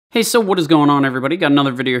Hey, so what is going on, everybody? Got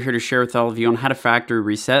another video here to share with all of you on how to factory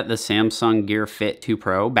reset the Samsung Gear Fit2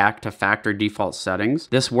 Pro back to factory default settings.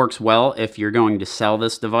 This works well if you're going to sell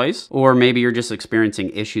this device, or maybe you're just experiencing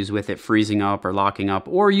issues with it freezing up or locking up,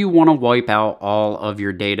 or you want to wipe out all of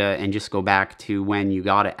your data and just go back to when you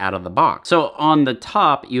got it out of the box. So on the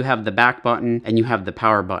top, you have the back button and you have the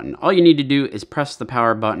power button. All you need to do is press the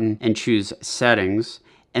power button and choose settings.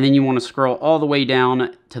 And then you want to scroll all the way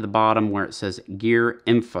down to the bottom where it says Gear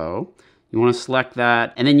Info. You want to select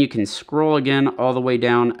that, and then you can scroll again all the way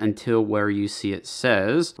down until where you see it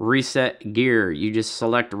says Reset Gear. You just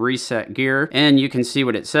select Reset Gear, and you can see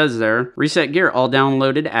what it says there. Reset Gear, all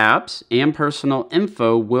downloaded apps and personal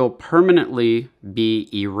info will permanently be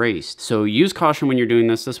erased. So use caution when you're doing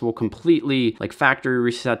this. This will completely factory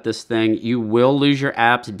reset this thing. You will lose your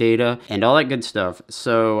apps, data, and all that good stuff.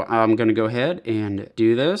 So I'm gonna go ahead and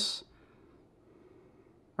do this.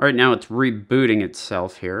 All right, now it's rebooting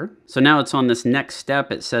itself here. So now it's on this next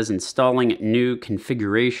step. It says installing new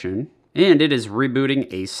configuration, and it is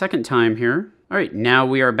rebooting a second time here. All right, now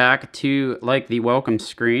we are back to the welcome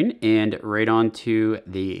screen and right onto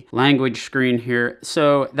the language screen here.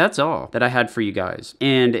 So that's all that I had for you guys.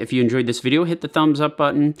 And if you enjoyed this video, hit the thumbs up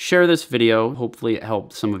button, share this video. Hopefully it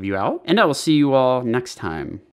helped some of you out, and I will see you all next time.